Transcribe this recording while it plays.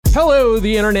Hello,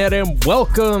 the internet, and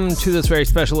welcome to this very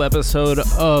special episode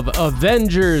of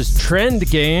Avengers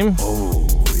Trendgame. Oh,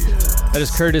 yeah. That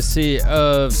is courtesy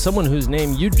of someone whose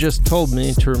name you just told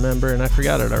me to remember, and I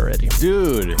forgot it already.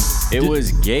 Dude, it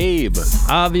was Gabe.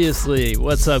 Obviously.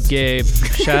 What's up, Gabe?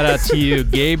 Shout out to you,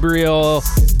 Gabriel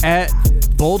at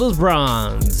Bold as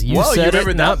Bronze. You Whoa, said you it,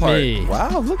 remembered not that part. me.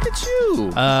 Wow, look at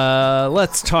you.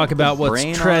 Let's talk about what's Brain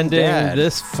on trending dad.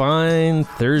 this fine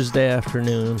Thursday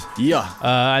afternoon. Yeah.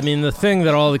 I mean, the thing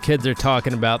that all the kids are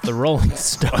talking about, the Rolling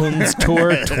Stones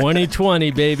Tour 2020,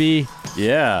 baby.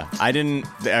 Yeah.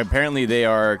 Apparently they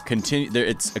are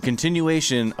it's a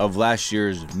continuation of last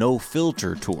year's No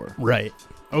Filter tour. Right.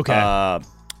 Okay.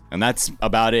 And that's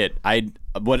about it. I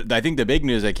think the big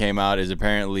news that came out is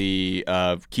apparently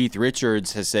Keith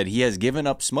Richards has said he has given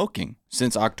up smoking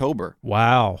since October.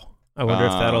 Wow. I wonder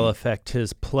if that'll affect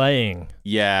his playing.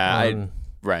 Yeah,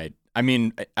 right. I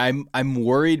mean, I'm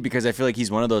worried because I feel like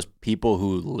he's one of those people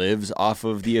who lives off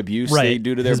of the abuse they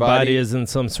do to their his body. body is in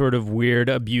some sort of weird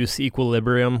abuse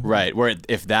equilibrium. Right, where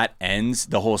if that ends,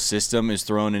 the whole system is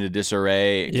thrown into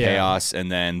disarray, chaos, and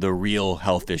then the real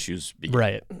health issues begin.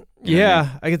 Right. You know what I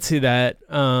mean? I could see that.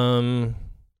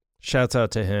 Shouts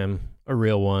out to him, a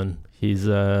real one. He's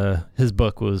his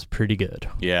book was pretty good.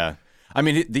 Yeah. I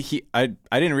mean, I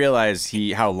didn't realize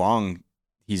how long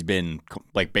he's been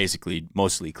like basically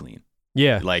mostly clean.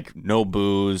 Yeah. Like no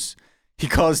booze. He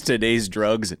calls today's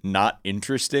drugs not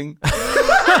interesting.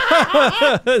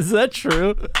 Is that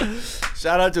true?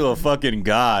 Shout out to a fucking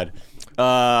god.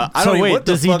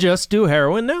 Does he just do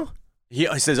heroin now? He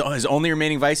says his only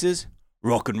remaining vices: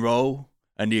 rock and roll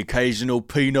and the occasional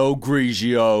Pinot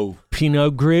Grigio.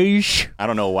 Pinot Grigio. I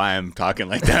don't know why I'm talking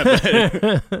like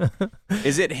that. But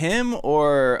is it him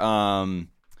or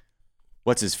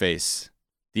what's his face?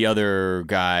 The other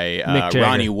guy,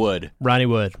 Ronnie Wood. Ronnie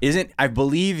Wood. I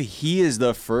believe he is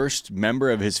the first member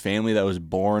of his family that was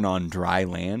born on dry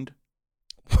land.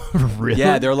 Really?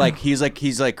 Yeah, they're like he's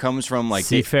comes from like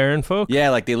seafaring folk. Yeah,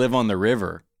 like they live on the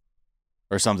river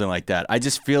or something like that. I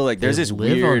just feel like there's this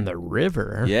live weird on the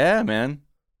river. Yeah, man.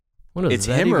 What does it's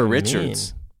that him or even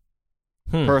Richards'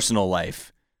 mean? personal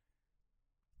life.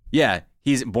 Yeah.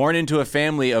 He's born into a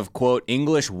family of, quote,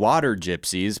 English water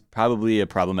gypsies, probably a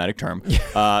problematic term.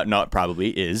 Not probably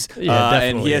is. Yeah,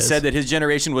 and he has is. said that his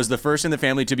generation was the first in the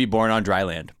family to be born on dry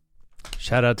land.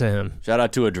 Shout out to him. Shout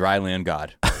out to a dry land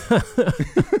god.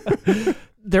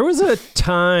 There was a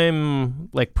time,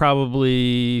 like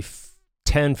probably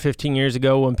 10, 15 years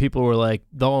ago when people were like,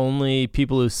 the only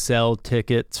people who sell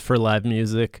tickets for live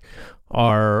music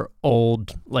are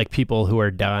old, like people who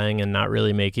are dying and not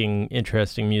really making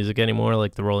interesting music anymore,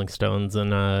 like the Rolling Stones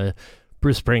and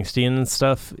Bruce Springsteen and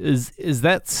stuff. Is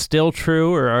that still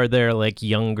true, or are there like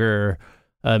younger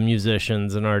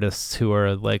musicians and artists who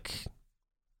are like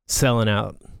selling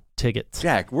out tickets?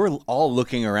 Jack, we're all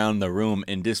looking around the room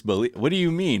in disbelief. What do you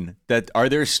mean? Are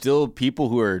there still people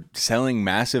who are selling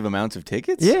massive amounts of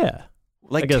tickets? Yeah.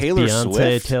 Like I guess Taylor Beyonce,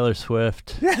 Swift? Taylor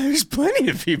Swift. Yeah, there's plenty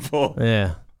of people.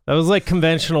 Yeah. That was like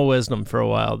conventional wisdom for a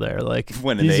while there. Like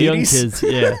When in these the young 80s? kids,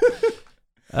 yeah.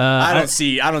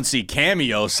 I don't see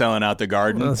Cameo selling out the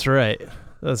garden. That's right.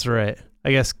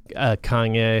 I guess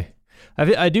Kanye.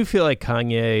 I do feel like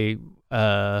Kanye.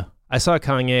 I saw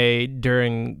Kanye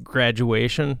during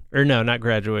graduation, or no, not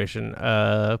graduation.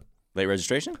 Late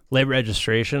registration. Late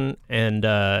registration, and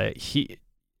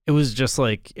It was just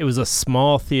like, it was a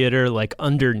small theater like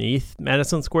underneath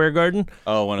Madison Square Garden.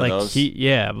 Oh, one of like those.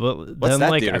 But What's then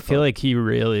that like theater I feel called? like he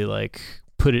really like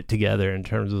put it together in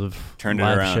terms of Turned it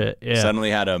live around. shit. Yeah. Suddenly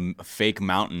had a fake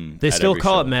mountain. They at still every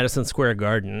call show. it Madison Square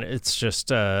Garden. It's just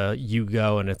you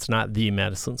go and it's not the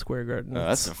Madison Square Garden. Oh,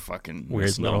 that's a fucking weird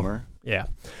misnomer. Yeah.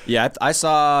 Yeah, I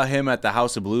saw him at the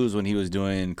House of Blues when he was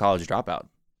doing College Dropout.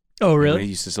 Oh, When really? he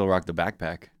used to still rock the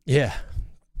backpack. Yeah.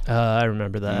 I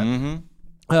remember that. Mm-hmm.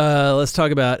 Let's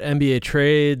talk about NBA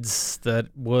trades.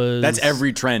 That's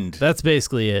every trend. That's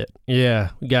basically it.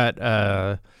 Yeah. We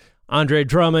got Andre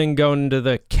Drummond going to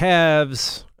the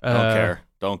Cavs.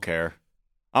 Don't care.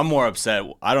 I'm more upset.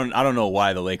 I don't know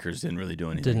why the Lakers didn't really do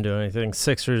anything. Didn't do anything.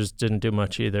 Sixers didn't do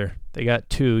much either. They got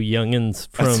two youngins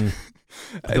from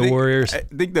the Warriors. I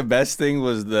think the best thing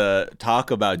was the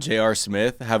talk about J.R.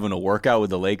 Smith having a workout with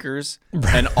the Lakers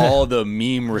and all the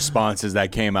meme responses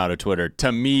that came out of Twitter.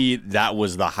 To me, that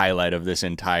was the highlight of this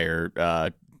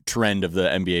entire trend of the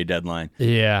NBA deadline.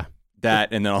 Yeah.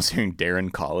 That, and then also hearing Darren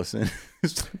Collison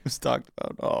was talked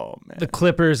about. Oh, man. The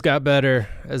Clippers got better,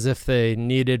 as if they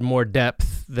needed more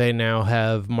depth. They now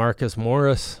have Marcus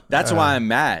Morris. That's why I'm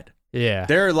mad.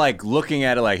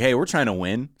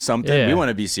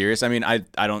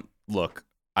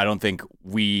 I don't think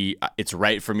it's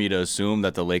right for me to assume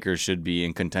that the Lakers should be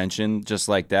in contention just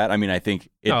like that. I mean, I think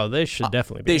they should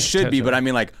definitely be. They should be, but I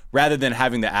mean, like, rather than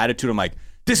having the attitude, I'm like,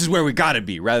 this is where we got to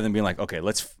be, rather than being like, okay,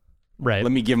 let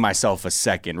me give myself a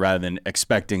second, rather than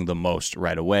expecting the most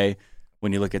right away.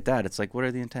 When you look at that, it's like, what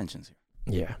are the intentions here?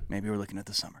 Yeah. Maybe we're looking at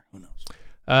the summer. Who knows?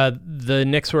 The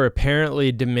Knicks were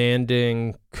apparently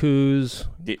demanding Kuz,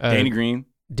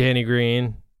 Danny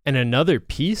Green, and another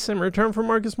piece in return for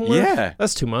Marcus Morris. Yeah.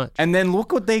 That's too much. And then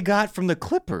look what they got from the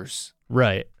Clippers.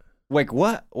 Right. Like,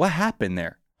 what happened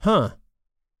there? Huh.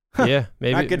 Yeah,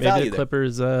 maybe the there.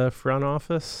 Clippers front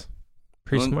office.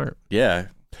 Pretty smart. Yeah.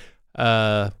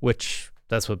 Which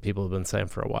that's what people have been saying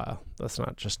for a while. That's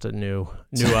not just a new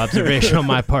observation on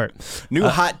my part. New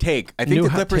hot take. I think the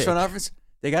Clippers front office,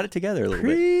 they got it together a little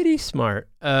bit. Pretty smart.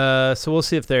 So we'll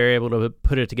see if they're able to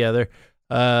put it together.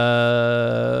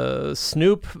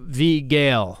 Snoop v.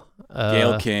 Gayle.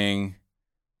 Gayle King,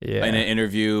 in an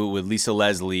interview with Lisa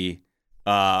Leslie,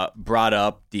 brought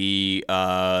up the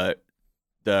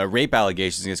rape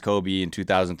allegations against Kobe in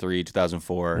 2003,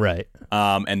 2004. Right.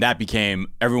 And that became,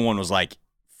 everyone was like,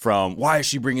 from why is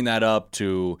she bringing that up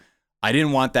to I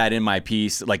didn't want that in my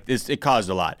piece. Like it caused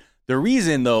a lot. The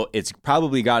reason, though, it's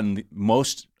probably gotten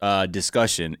most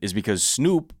discussion is because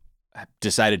Snoop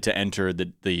decided to enter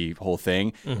the whole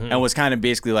thing and was kind of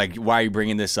basically like, why are you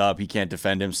bringing this up? He can't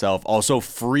defend himself. Also,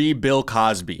 free Bill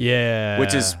Cosby. Yeah.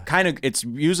 Which is it's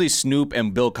usually Snoop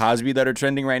and Bill Cosby that are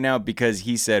trending right now because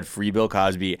he said free Bill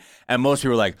Cosby. And most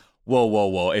people are like,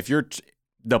 whoa. If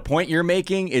the point you're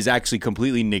making is actually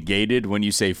completely negated when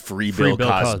you say free Bill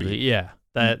Cosby. Yeah.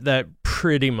 That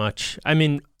pretty much, I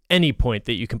mean, any point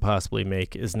that you can possibly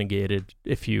make is negated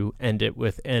if you end it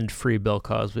with "end free Bill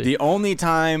Cosby." The only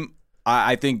time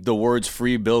I think the words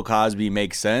 "free Bill Cosby"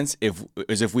 make sense is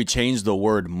if we change the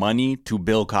word "money" to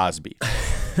Bill Cosby,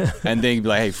 and then be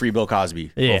like, "Hey, free Bill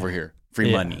Cosby over here,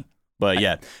 free money." But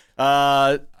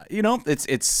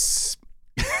it's.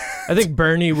 I think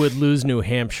Bernie would lose New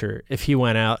Hampshire if he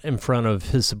went out in front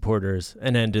of his supporters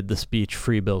and ended the speech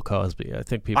 "Free Bill Cosby." I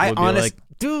think people would be like,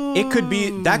 "Dude,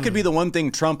 that could be the one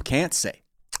thing Trump can't say."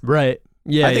 Right?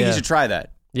 Yeah, I think he should try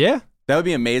that. Yeah, that would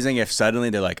be amazing if suddenly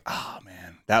they're like, "Oh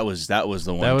man, that was the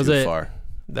one that was too far."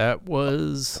 That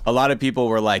was. A lot of people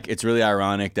were like, "It's really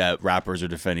ironic that rappers are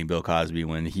defending Bill Cosby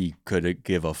when he couldn't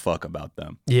give a fuck about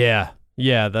them." Yeah,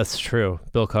 that's true.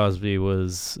 Bill Cosby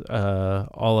was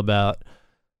all about,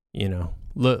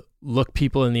 look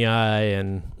people in the eye,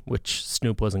 and which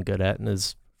Snoop wasn't good at in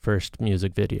his first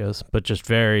music videos, but just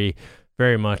very,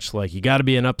 very much like, you got to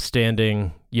be an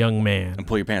upstanding young man and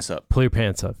pull your pants up.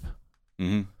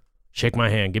 Mm-hmm. Shake my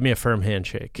hand. Give me a firm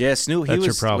handshake. Yeah, Snoop.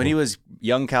 When he was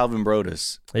young Calvin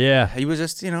Brodus. Yeah, he was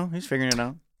just he's figuring it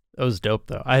out. That was dope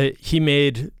though. He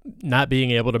made not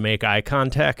being able to make eye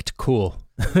contact cool.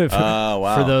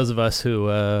 Wow. For those of us who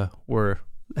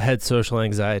had social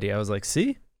anxiety, I was like,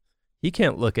 see. He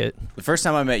can't look at. The first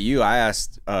time I met you, I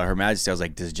asked Her Majesty, I was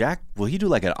like, will he do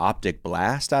like an optic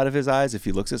blast out of his eyes if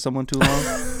he looks at someone too long?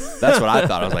 That's what I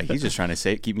thought. I was like, he's just trying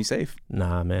to keep me safe.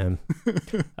 Nah, man.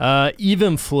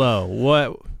 Even Flow.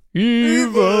 What?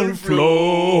 Even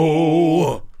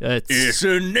Flow. It's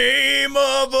the name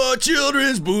of a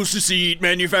children's booster seat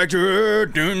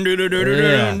manufacturer.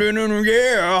 Yeah.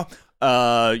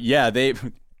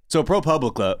 So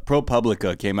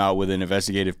ProPublica came out with an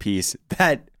investigative piece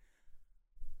that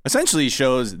essentially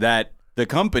shows that the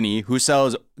company who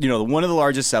sells, one of the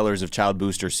largest sellers of child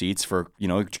booster seats for,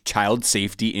 child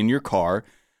safety in your car,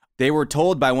 they were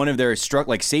told by one of their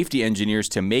safety engineers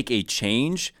to make a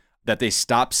change that they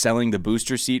stop selling the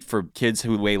booster seat for kids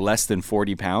who weigh less than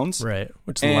 40 pounds. Right,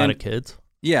 which is a lot of kids.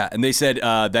 Yeah, and they said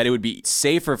that it would be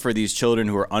safer for these children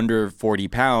who are under 40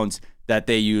 pounds that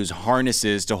they use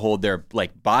harnesses to hold their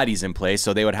bodies in place,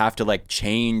 so they would have to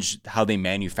change how they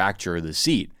manufacture the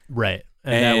seat. Right.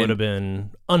 And that would have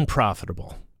been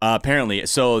unprofitable. Apparently.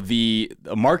 So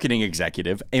a marketing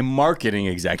executive.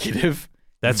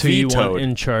 That's who you want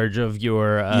in charge of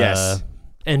your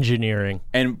engineering.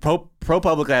 And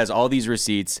ProPublica has all these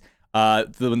receipts.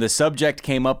 When the subject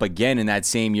came up again in that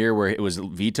same year where it was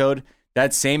vetoed,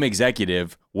 that same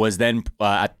executive was then,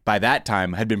 by that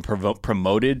time, had been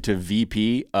promoted to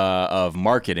VP of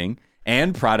marketing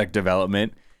and product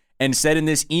development, and said in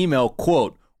this email,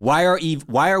 quote, Why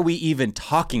are we even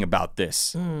talking about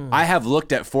this? I have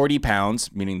looked at 40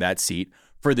 pounds, meaning that seat,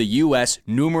 for the U.S.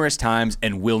 numerous times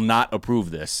and will not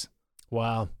approve this.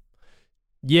 Wow.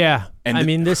 Yeah.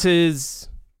 And this is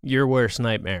your worst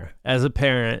nightmare? As a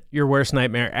parent, your worst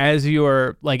nightmare. As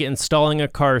you're like installing a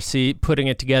car seat, putting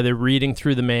it together, reading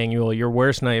through the manual, your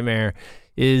worst nightmare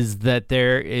is that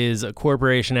there is a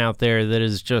corporation out there that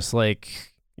is just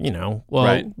like,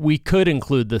 we could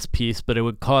include this piece, but it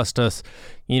would cost us,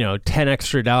 $10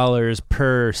 extra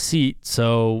per seat.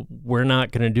 So we're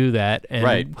not going to do that.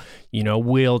 And,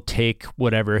 we'll take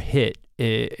whatever hit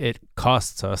it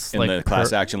costs us. In the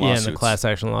class action lawsuits. Yeah, in the class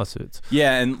action lawsuits.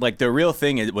 Yeah, and like the real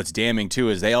thing is what's damning too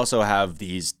is they also have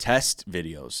these test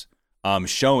videos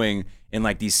showing in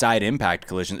like these side impact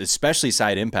collisions, especially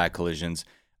side impact collisions,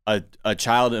 a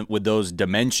child with those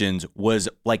dimensions was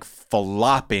like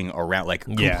flopping around, like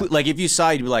like if you saw,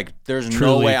 you'd be like, "There's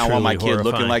no way I want my kid horrifying.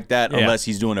 looking like that unless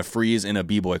he's doing a freeze in a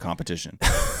b-boy competition."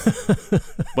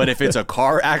 But if it's a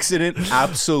car accident,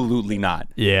 absolutely not.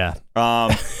 Yeah.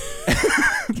 I'm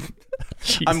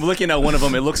looking at one of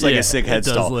them. It looks like a sick head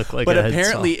stall. Look like but a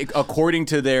apparently, head stall. according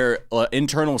to their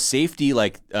internal safety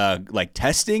like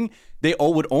testing, they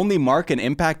would only mark an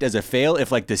impact as a fail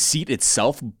if like the seat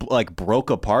itself like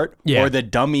broke apart or the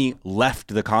dummy left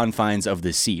the confines of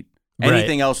the seat.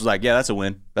 Anything else was like, yeah, that's a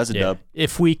win. That's a dub.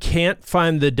 If we can't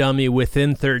find the dummy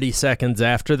within 30 seconds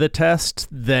after the test,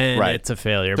 then it's a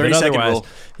failure. 30-second rule.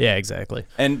 Yeah, exactly.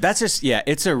 And that's just,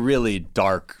 it's a really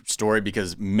dark story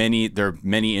because there are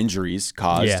many injuries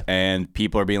caused and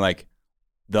people are being like,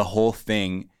 the whole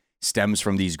thing stems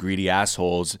from these greedy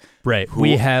assholes. Right.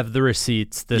 We have the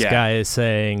receipts. This guy is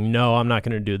saying, no, I'm not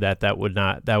going to do that. That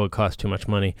would cost too much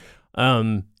money.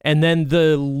 And then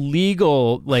the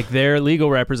their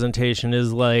legal representation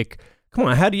is like, come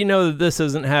on, how do you know that this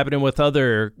isn't happening with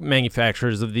other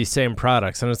manufacturers of these same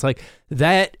products? And it's like,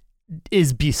 that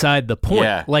is beside the point.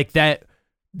 Yeah. Like that,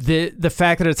 the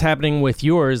fact that it's happening with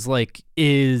yours, like,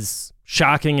 is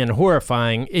shocking and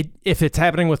horrifying. If it's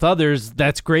happening with others,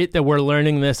 that's great that we're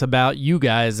learning this about you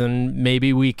guys, and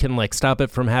maybe we can like stop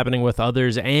it from happening with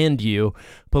others and you.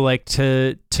 But like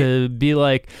to be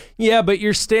like, yeah, but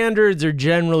your standards are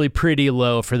generally pretty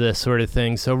low for this sort of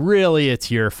thing, so really it's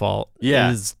your fault.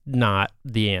 Is not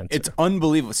the answer. It's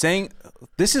unbelievable.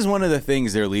 This is one of the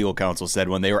things their legal counsel said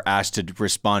when they were asked to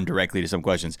respond directly to some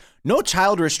questions. No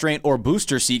child restraint or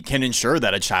booster seat can ensure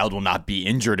that a child will not be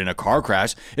injured in a car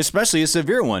crash, especially a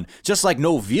severe one. Just like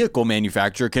no vehicle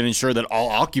manufacturer can ensure that all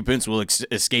occupants will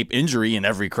escape injury in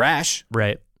every crash.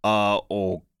 Right.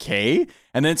 Okay.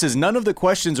 And then it says, none of the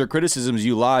questions or criticisms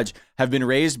you lodge have been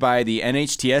raised by the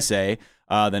NHTSA,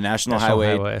 the National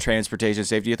Highway Transportation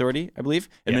Safety Authority, I believe,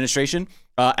 administration,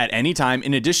 at any time.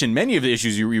 In addition, many of the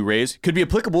issues you raise could be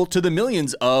applicable to the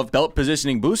millions of belt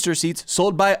positioning booster seats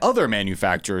sold by other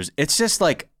manufacturers. It's just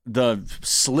like the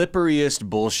slipperiest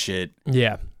bullshit.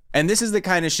 Yeah. And this is the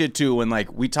kind of shit, too, when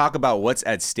like we talk about what's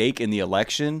at stake in the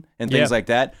election and things like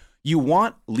that. You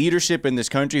want leadership in this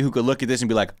country who could look at this and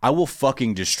be like, I will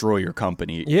fucking destroy your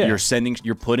company. Yeah.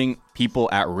 You're putting people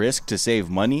at risk to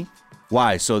save money.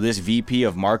 Why? So this VP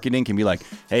of marketing can be like,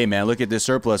 hey, man, look at this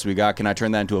surplus we got. Can I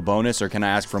turn that into a bonus, or can I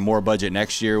ask for more budget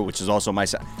next year, which is also my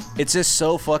side? It's just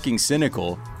so fucking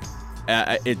cynical.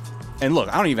 And look,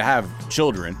 I don't even have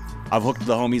children. I've hooked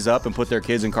the homies up and put their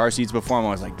kids in car seats before. I'm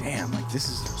always like, damn, like this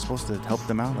is supposed to help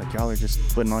them out. Like y'all are just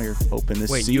putting all your hope in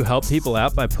this. Wait, seat. you help people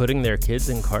out by putting their kids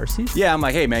in car seats? Yeah, I'm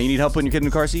like, hey, man, you need help putting your kid in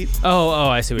a car seat? Oh,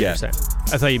 I see what you're saying.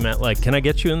 I thought you meant like, can I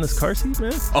get you in this car seat,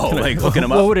 man? Hooking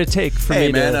them up. What would it take for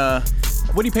me to...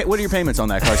 What do you pay? What are your payments on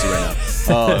that car seat right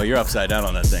now? Oh, you're upside down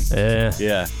on that thing.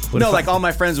 Yeah. Like all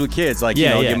my friends with kids, like,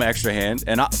 give them an extra hand.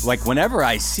 And like whenever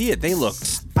I see it,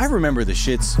 I remember the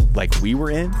shits like we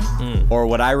were in, or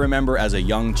what I remember as a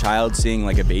young child seeing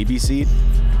like a baby seat.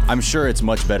 I'm sure it's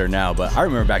much better now, but I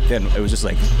remember back then it was just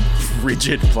like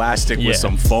rigid plastic with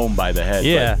some foam by the head.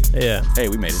 Yeah. Hey,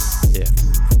 we made it.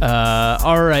 Yeah.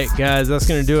 All right, guys, that's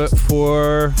going to do it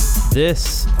for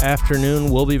this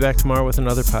afternoon. We'll be back tomorrow with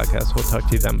another podcast. We'll talk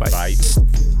to you then. Bye.